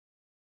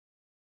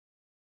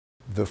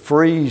The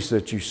frieze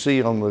that you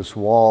see on this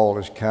wall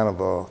is kind of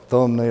a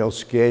thumbnail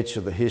sketch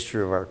of the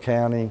history of our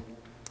county.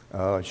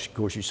 Of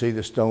course, you see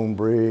the stone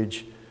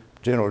bridge,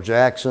 General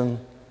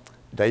Jackson,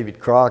 David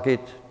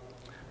Crockett.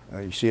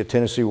 You see a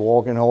Tennessee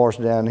walking horse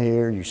down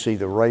here. You see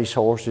the race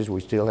horses.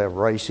 We still have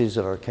races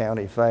at our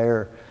county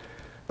fair.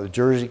 The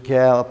Jersey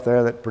cow up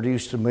there that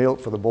produced the milk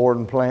for the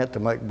boarding plant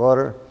to make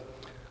butter.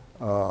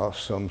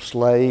 Some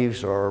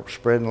slaves are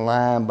spreading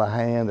lime by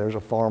hand. There's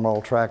a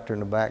farm-all tractor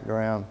in the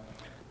background.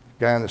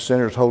 The guy in the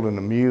center is holding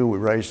a mule. We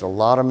raised a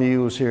lot of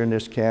mules here in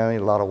this county,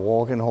 a lot of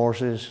walking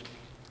horses,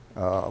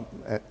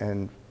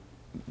 and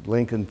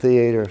Lincoln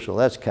Theater. So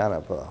that's kind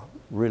of a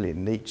really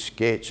neat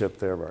sketch up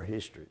there of our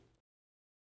history.